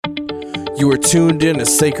You are tuned in to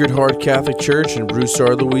Sacred Heart Catholic Church in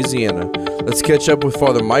Broussard, Louisiana. Let's catch up with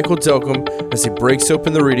Father Michael Delcom as he breaks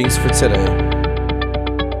open the readings for today.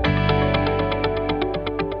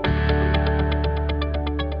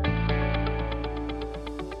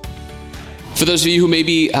 For those of you who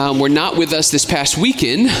maybe were not with us this past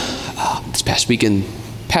weekend,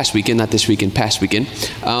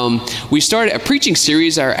 we started a preaching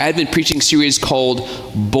series, our Advent preaching series called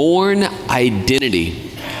Born Identity.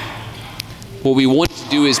 What we want to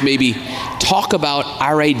do is maybe talk about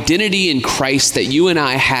our identity in Christ that you and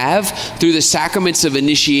I have through the sacraments of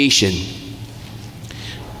initiation.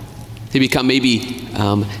 They become maybe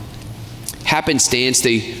happenstance.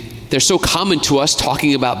 They're so common to us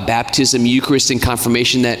talking about baptism, Eucharist, and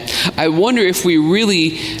confirmation that I wonder if we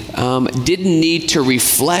really didn't need to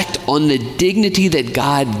reflect on the dignity that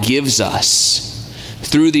God gives us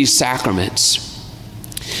through these sacraments.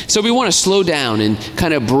 So we want to slow down and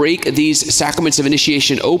kind of break these sacraments of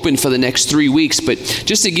initiation open for the next 3 weeks. But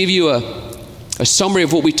just to give you a summary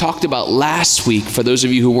of what we talked about last week, for those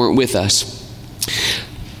of you who weren't with us.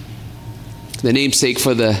 The namesake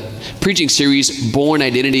for the preaching series, Born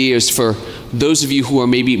Identity, is for those of you who are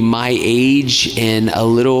maybe my age and a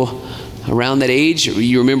little around that age.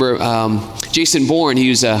 You remember Jason Bourne. He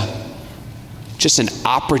was just an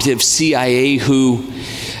operative CIA who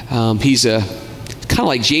he's kind of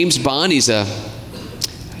like James Bond. He's a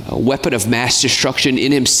weapon of mass destruction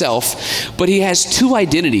in himself, but he has two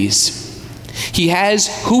identities. He has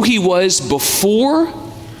who he was before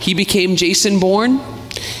he became Jason Bourne,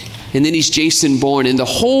 and then he's Jason Bourne. And the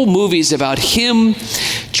whole movie is about him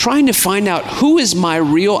trying to find out, who is my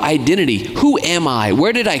real identity? Who am I?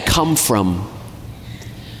 Where did I come from?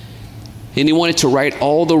 And he wanted to right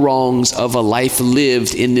all the wrongs of a life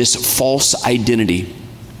lived in this false identity.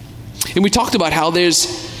 And we talked about how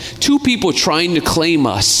there's two people trying to claim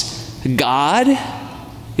us. God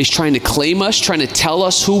is trying to claim us, trying to tell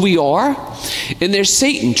us who we are. And there's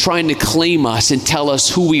Satan trying to claim us and tell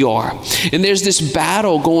us who we are. And there's this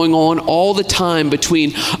battle going on all the time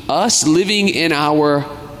between us living in our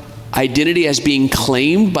identity as being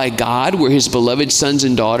claimed by God. We're his beloved sons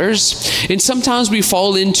and daughters. And sometimes we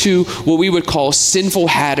fall into what we would call sinful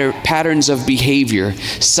patterns of behavior,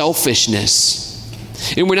 selfishness.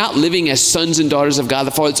 And we're not living as sons and daughters of God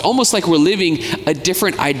the Father. It's almost like we're living a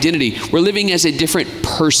different identity. We're living as a different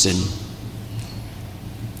person.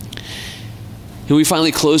 And we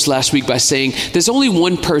finally closed last week by saying there's only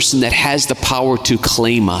one person that has the power to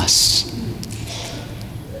claim us.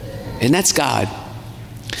 And that's God.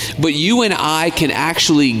 But you and I can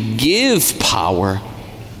actually give power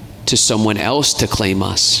to someone else to claim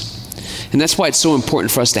us. And that's why it's so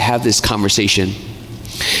important for us to have this conversation.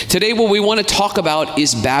 Today, what we want to talk about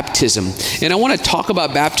is baptism. And I want to talk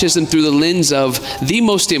about baptism through the lens of the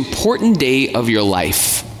most important day of your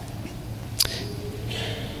life.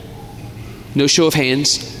 No show of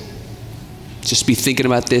hands. Just be thinking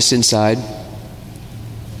about this inside.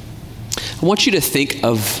 I want you to think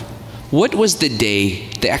of what was the day,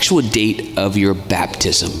 the actual date of your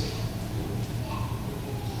baptism.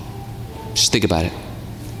 Just think about it.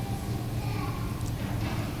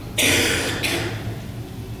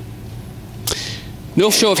 No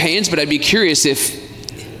show of hands, but I'd be curious if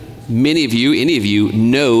any of you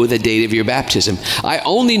know the date of your baptism. I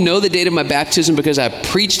only know the date of my baptism because I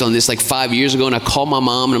preached on this like 5 years ago, and I called my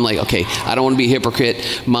mom and I'm like, okay, I don't want to be a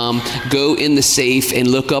hypocrite. Mom, go in the safe and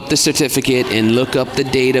look up the certificate and look up the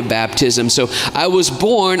date of baptism. So I was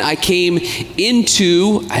born, came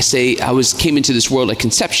into this world at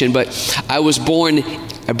conception, but I was born,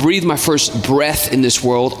 I breathed my first breath in this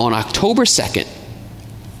world on October 2nd.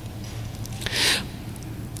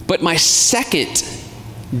 But my second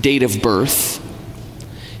date of birth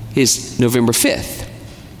is November 5th.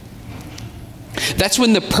 That's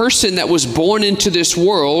when the person that was born into this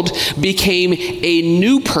world became a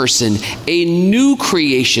new person, a new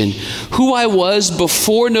creation. Who I was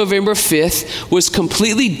before November 5th was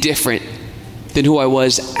completely different than who I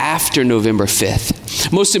was after November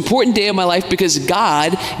 5th. Most important day of my life because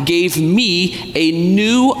God gave me a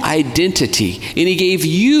new identity, and he gave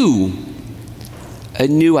you a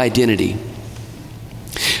new identity.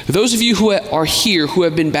 Those of you who are here who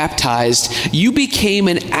have been baptized, you became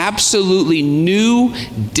an absolutely new,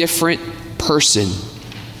 different person.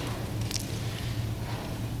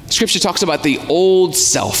 Scripture talks about the old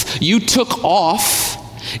self. You took off,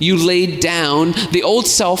 you laid down. The old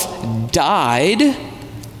self died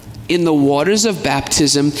in the waters of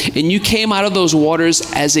baptism, and you came out of those waters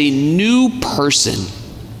as a new person.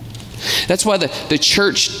 That's why the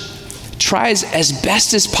church tries as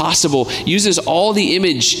best as possible, uses all the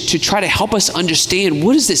image to try to help us understand,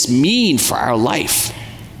 what does this mean for our life?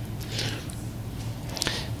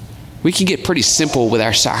 We can get pretty simple with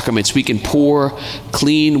our sacraments. We can pour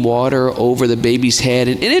clean water over the baby's head,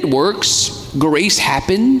 and it works. Grace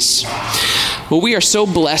happens. Well, we are so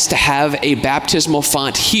blessed to have a baptismal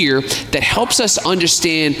font here that helps us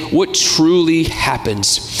understand what truly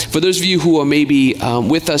happens. For those of you who are maybe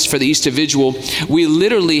with us for the Easter Vigil, we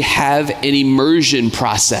literally have an immersion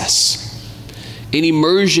process, an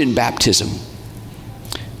immersion baptism.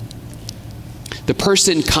 The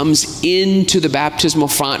person comes into the baptismal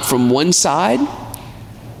font from one side,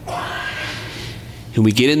 and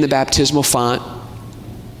we get in the baptismal font,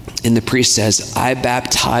 and the priest says, I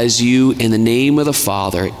baptize you in the name of the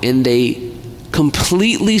Father, and they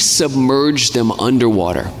completely submerge them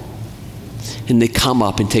underwater, and they come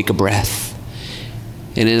up and take a breath.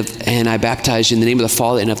 And I baptize you in the name of the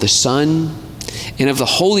Father and of the Son and of the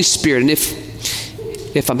Holy Spirit. And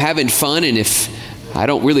if I'm having fun and if I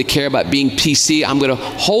don't really care about being PC, I'm going to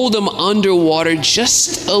hold them underwater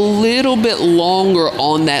just a little bit longer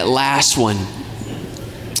on that last one.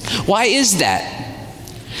 Why is that?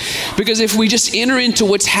 Because if we just enter into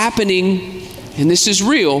what's happening, and this is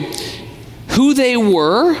real, who they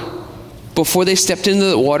were before they stepped into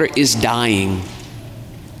the water is dying.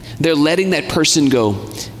 They're letting that person go.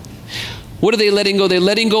 What are they letting go? They're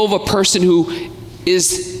letting go of a person who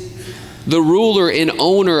is the ruler and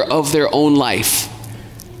owner of their own life.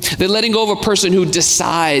 They're letting go of a person who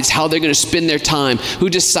decides how they're going to spend their time, who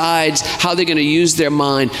decides how they're going to use their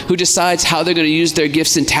mind, who decides how they're going to use their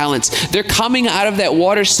gifts and talents. They're coming out of that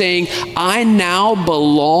water saying, I now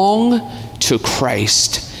belong to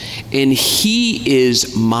Christ, and He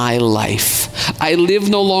is my life. I live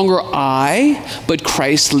no longer I, but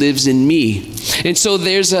Christ lives in me. And so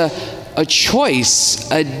there's a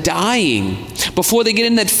choice, a dying. Before they get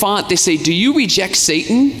in that font, they say, do you reject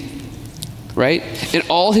Satan? Right? And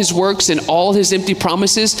all his works and all his empty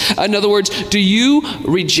promises. In other words, do you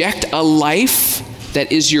reject a life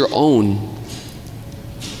that is your own?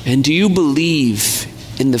 And do you believe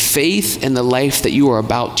in the faith and the life that you are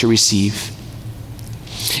about to receive?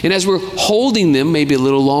 And as we're holding them maybe a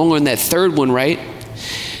little longer on that third one, right?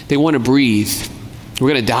 They want to breathe. We're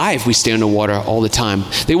going to die if we stay underwater all the time.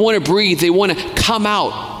 They want to breathe. They want to come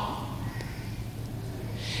out.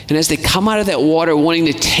 And as they come out of that water wanting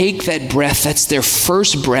to take that breath, that's their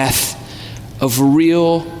first breath of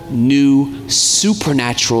real, new,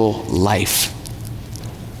 supernatural life.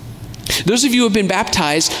 Those of you who have been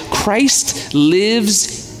baptized, Christ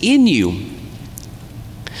lives in you.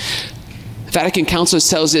 Vatican Council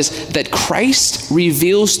tells us that Christ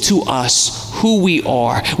reveals to us who we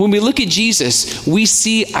are. When we look at Jesus, we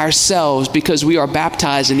see ourselves because we are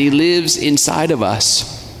baptized and He lives inside of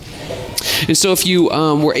us. And so if you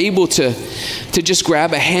were able to just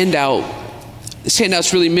grab a handout, this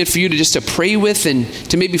handout's really meant for you to just to pray with and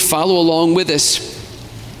to maybe follow along with us.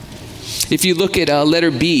 If you look at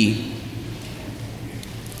letter B,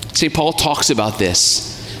 St. Paul talks about this.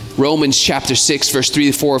 Romans chapter 6, verse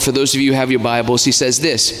 3 to 4, for those of you who have your Bibles, he says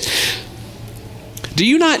this. Do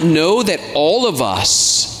you not know that all of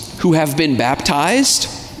us who have been baptized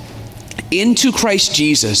into Christ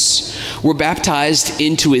Jesus were baptized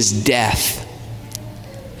into His death?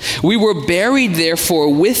 We were buried,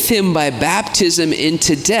 therefore, with Him by baptism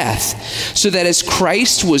into death, so that as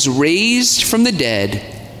Christ was raised from the dead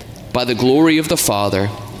by the glory of the Father,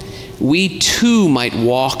 we too might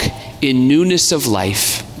walk in newness of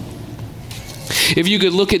life. If you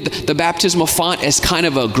could look at the baptismal font as kind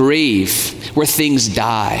of a grave where things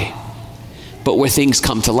die, but where things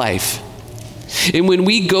come to life. And when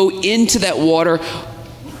we go into that water,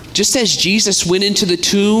 just as Jesus went into the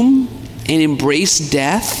tomb and embraced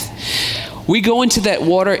death, we go into that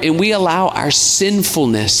water and we allow our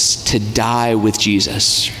sinfulness to die with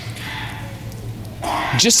Jesus.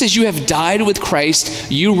 Just as you have died with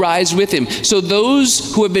Christ, you rise with Him. So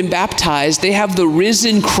those who have been baptized, they have the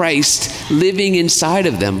risen Christ living inside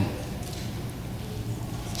of them.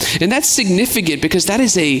 And that's significant because that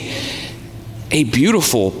is a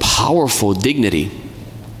beautiful, powerful dignity.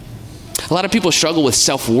 A lot of people struggle with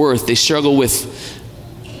self-worth. They struggle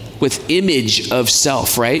with image of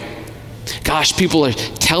self, right? Gosh, people are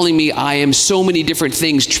telling me I am so many different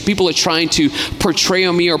things. People are trying to portray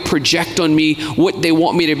on me or project on me what they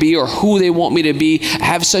want me to be or who they want me to be. I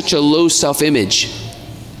have such a low self-image.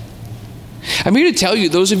 I'm here to tell you,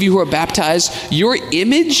 those of you who are baptized, your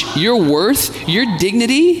image, your worth, your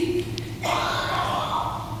dignity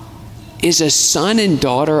is a son and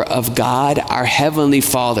daughter of God, our Heavenly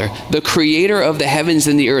Father, the creator of the heavens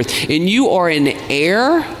and the earth. And you are an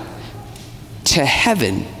heir to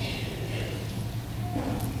heaven.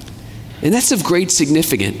 And that's of great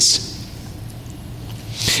significance.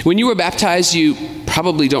 When you were baptized, you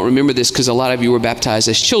probably don't remember this because a lot of you were baptized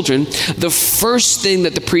as children. The first thing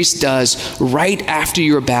that the priest does right after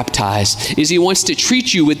you're baptized is he wants to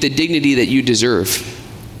treat you with the dignity that you deserve.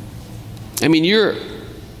 I mean, you're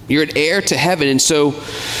an heir to heaven, and so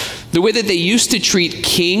the way that they used to treat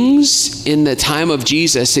kings in the time of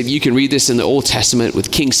Jesus, if you can read this in the Old Testament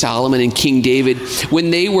with King Solomon and King David, when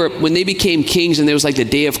they became kings and there was like the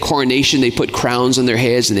day of coronation, they put crowns on their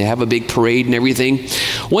heads and they have a big parade and everything.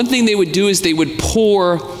 One thing they would do is they would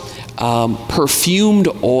pour perfumed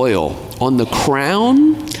oil on the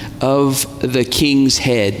crown of the king's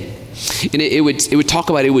head. And it would talk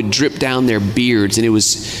about it would drip down their beards, and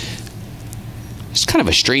it's kind of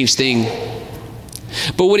a strange thing.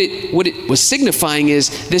 But what it was signifying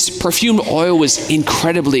is this perfumed oil was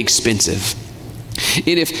incredibly expensive.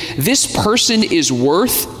 And if this person is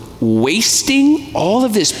worth wasting all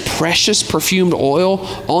of this precious perfumed oil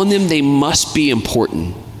on them, they must be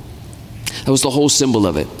important. That was the whole symbol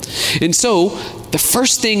of it. And so the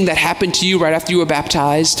first thing that happened to you right after you were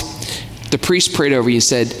baptized, the priest prayed over you and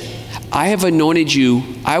said, I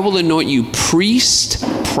will anoint you priest,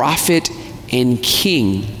 prophet, and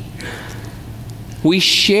king. We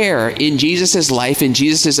share in Jesus' life, and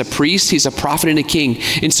Jesus is a priest, he's a prophet and a king.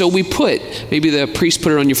 And so maybe the priest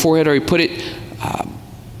put it on your forehead, or he poured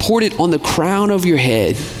it on the crown of your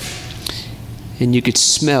head, and you could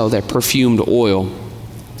smell that perfumed oil.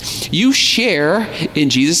 You share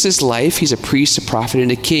in Jesus' life. He's a priest, a prophet,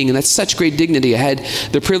 and a king, and that's such great dignity. I had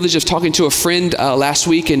the privilege of talking to a friend last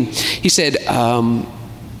week, and he said,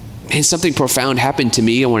 and something profound happened to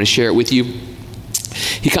me. I want to share it with you.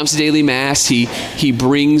 He comes to daily mass. He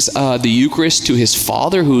brings the Eucharist to his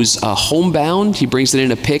father, who's homebound. He brings it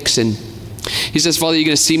in a pyx, and he says, Father, you're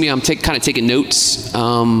going to see me. I'm kind of taking notes.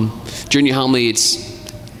 During your homily, it's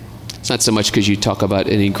not so much because you talk about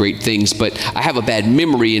any great things, but I have a bad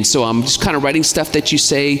memory, and so I'm just kind of writing stuff that you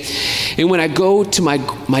say. And when I go to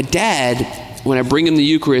my dad, when I bring him the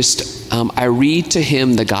Eucharist, I read to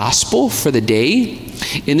him the gospel for the day.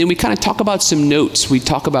 And then we kind of talk about some notes. We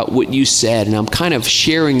talk about what you said, and I'm kind of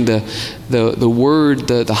sharing the word,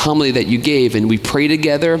 the homily that you gave, and we pray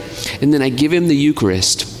together, and then I give him the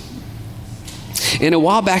Eucharist. And a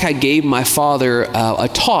while back, I gave my father a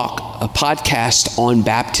podcast on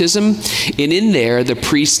baptism, and in there, the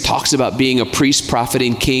priest talks about being a priest, prophet,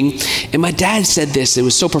 and king. And my dad said this, it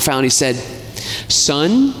was so profound. He said,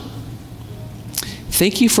 son,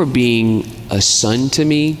 thank you for being a son to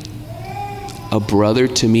me, a brother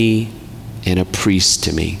to me, and a priest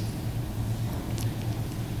to me.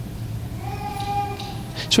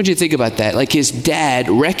 So what do you think about that? Like his dad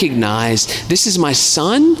recognized, this is my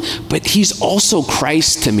son, but he's also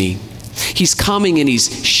Christ to me. He's coming and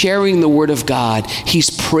he's sharing the word of God. He's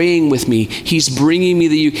praying with me. He's bringing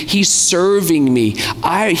me he's serving me.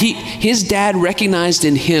 His dad recognized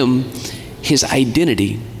in him his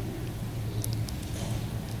identity.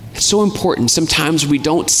 It's so important. Sometimes we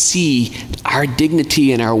don't see our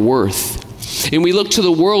dignity and our worth. And we look to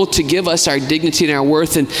the world to give us our dignity and our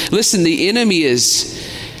worth. And listen, the enemy is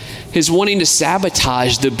wanting to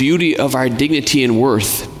sabotage the beauty of our dignity and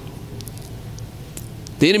worth.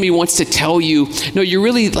 The enemy wants to tell you, no, you're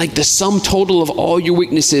really like the sum total of all your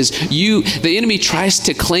weaknesses. The enemy tries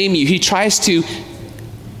to claim you. He tries to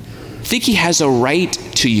think he has a right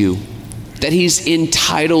to you, that he's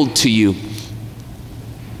entitled to you.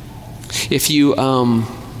 If you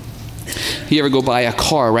ever go buy a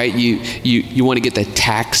car, right? You want to get the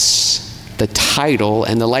title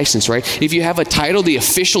and the license, right? If you have a title, the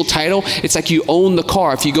official title, it's like you own the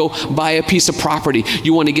car. If you go buy a piece of property,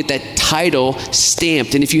 you want to get that title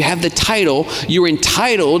stamped. And if you have the title, you're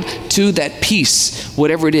entitled to that piece,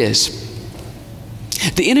 whatever it is.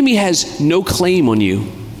 The enemy has no claim on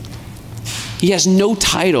you. He has no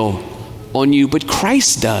title on you, but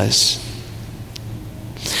Christ does.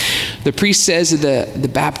 The priest says the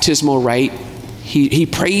baptismal rite, he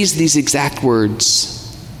prays these exact words.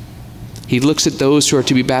 He looks at those who are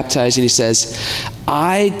to be baptized and he says,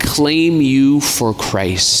 I claim you for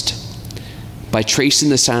Christ by tracing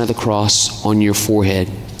the sign of the cross on your forehead.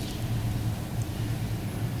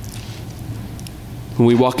 When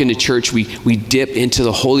we walk into church, we dip into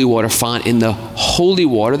the holy water font in the holy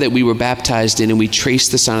water that we were baptized in, and we trace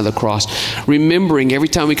the sign of the cross. Remembering every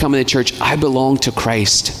time we come into church, I belong to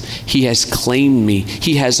Christ. He has claimed me.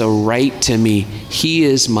 He has a right to me. He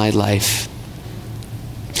is my life.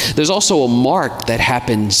 There's also a mark that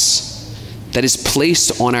happens that is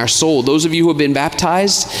placed on our soul. Those of you who have been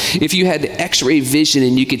baptized, if you had X-ray vision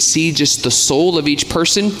and you could see just the soul of each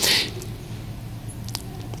person,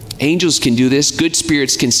 Angels can do this. Good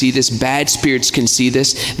spirits can see this. Bad spirits can see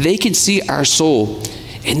this. They can see our soul,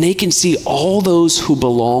 and they can see all those who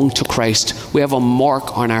belong to Christ. We have a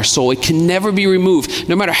mark on our soul. It can never be removed.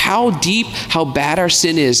 No matter how deep, how bad our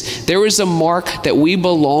sin is, there is a mark that we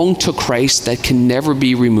belong to Christ that can never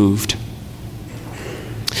be removed.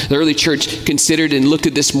 The early church considered and looked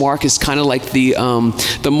at this mark as kind of like the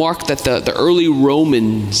mark that the early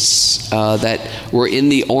Romans that were in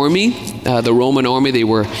the army, the Roman army, they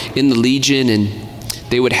were in the legion, and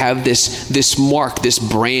they would have this mark, this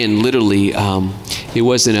brand, literally. It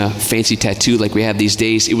wasn't a fancy tattoo like we have these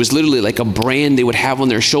days. It was literally like a brand they would have on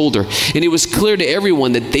their shoulder. And it was clear to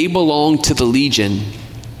everyone that they belonged to the legion.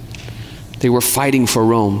 They were fighting for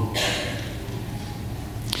Rome.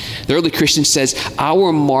 The early Christian says,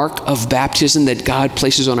 our mark of baptism that God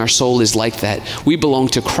places on our soul is like that. We belong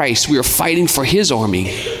to Christ. We are fighting for his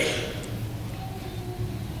army.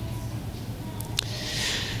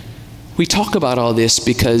 We talk about all this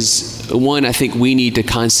because, one, I think we need to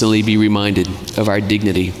constantly be reminded of our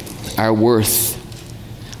dignity, our worth.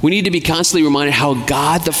 We need to be constantly reminded how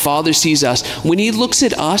God the Father sees us. When he looks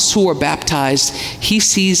at us who are baptized, he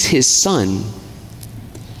sees his son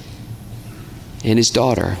and his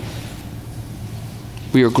daughter.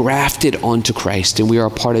 We are grafted onto Christ, and we are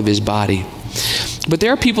a part of his body. But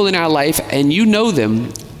there are people in our life, and you know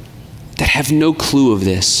them, that have no clue of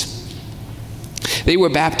this. They were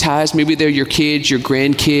baptized. Maybe they're your kids, your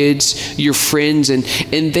grandkids, your friends, and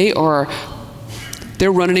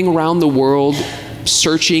they're running around the world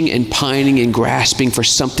searching and pining and grasping for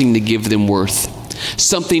something to give them worth,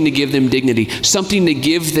 something to give them dignity, something to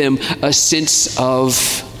give them a sense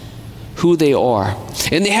of who they are.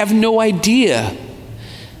 And they have no idea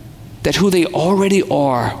that who they already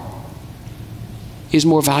are is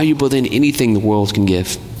more valuable than anything the world can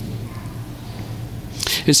give.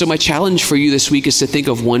 And so my challenge for you this week is to think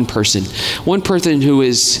of one person who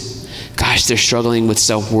is, they're struggling with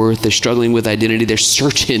self-worth, they're struggling with identity, they're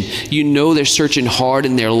searching. They're searching hard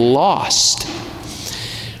and they're lost.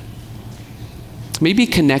 Maybe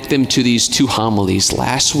connect them to these two homilies,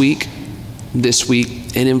 last week, this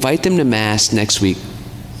week, and invite them to Mass next week.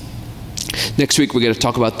 Next week, we're going to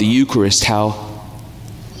talk about the Eucharist, how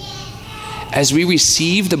as we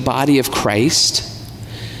receive the body of Christ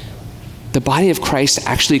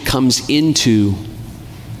actually comes into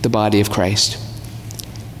the body of Christ.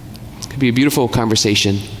 It could be a beautiful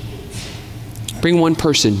conversation. Bring one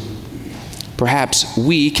person. Perhaps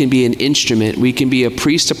we can be an instrument. We can be a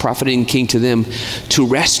priest, a prophet, and king to them to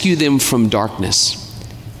rescue them from darkness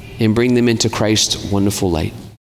and bring them into Christ's wonderful light.